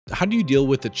how do you deal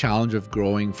with the challenge of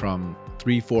growing from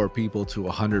 4 people to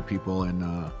 100 people in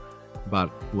about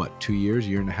what 2 years,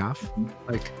 year and a half? Mhm.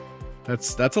 Like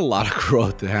that's a lot of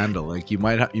growth to handle. Like you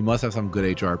must have some good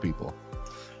HR people.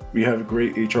 We have a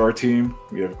great HR team.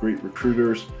 We have great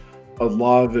recruiters. A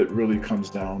lot of it really comes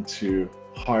down to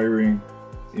hiring,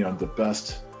 the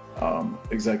best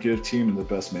executive team and the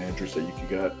best managers that you can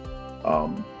get,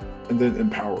 um, and then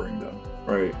empowering them.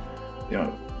 Right? You know,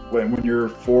 when you're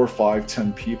 4, 5,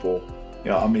 10 people,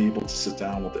 I'm able to sit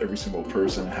down with every single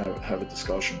person and have a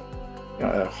discussion.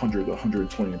 At 100,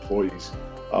 120 employees,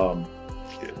 um,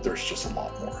 there's just a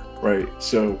lot more, right?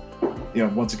 So,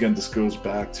 once again, this goes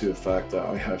back to the fact that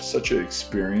I have such an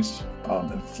experienced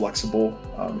and flexible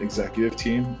executive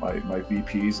team, my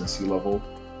VPs and C-level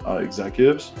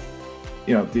executives.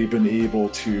 They've been able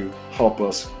to help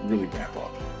us really ramp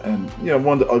up. And,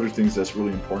 one of the other things that's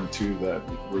really important too that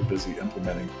we're busy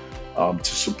implementing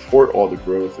to support all the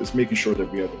growth is making sure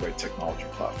that we have the right technology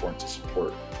platform to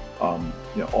support,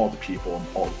 all the people and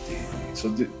all the data needs. So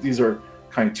these are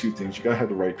kind of two things. You got to have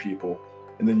the right people,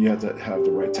 and then you have to have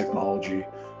the right technology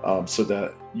so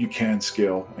that you can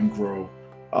scale and grow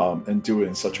and do it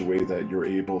in such a way that you're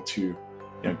able to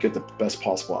get the best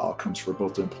possible outcomes for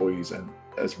both the employees and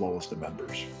as well as the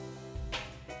members.